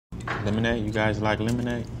Lemonade? You guys like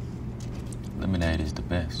lemonade? Lemonade is the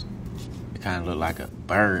best. It kind of look like a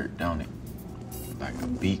bird, don't it? Like a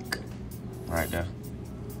beak right there,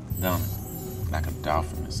 don't it? Like a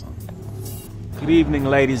dolphin or something. Good evening,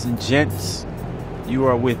 ladies and gents. You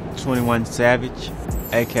are with 21 Savage,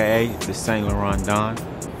 aka the Saint Laurent Don.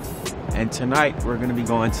 And tonight we're gonna be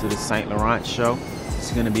going to the Saint Laurent show.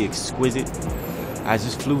 It's gonna be exquisite. I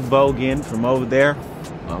just flew Vogue in from over there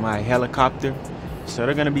on my helicopter, so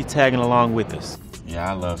they're gonna be tagging along with us. Yeah,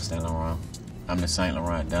 I love Saint Laurent. I'm the Saint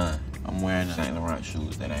Laurent Don. I'm wearing the Saint Laurent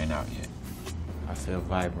shoes that ain't out yet. I feel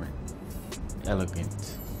vibrant,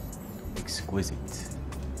 elegant, exquisite.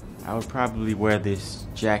 I would probably wear this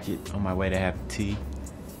jacket on my way to have tea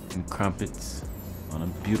and crumpets on a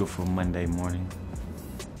beautiful Monday morning.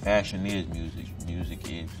 Fashion is music.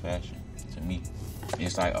 Music is fashion to me.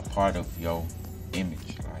 It's like a part of your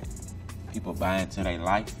image. Like, people buy into their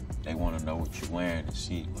life. They want to know what you're wearing and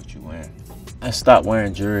see what you're wearing. I stopped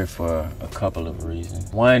wearing jewelry for a couple of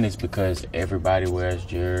reasons. One is because everybody wears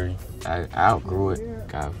jewelry. I outgrew it.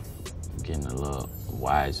 Got getting a little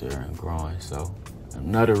wiser and growing. So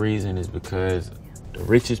another reason is because the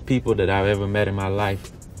richest people that I've ever met in my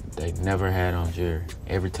life, they never had on jewelry.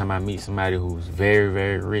 Every time I meet somebody who's very,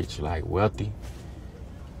 very rich, like wealthy,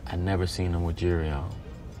 I never seen them with jewelry on.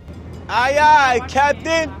 Aye, aye,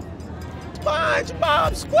 Captain!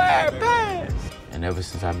 SpongeBob SquarePants! And ever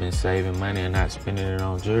since I've been saving money and not spending it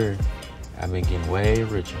on jewelry, I've been getting way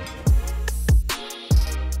richer.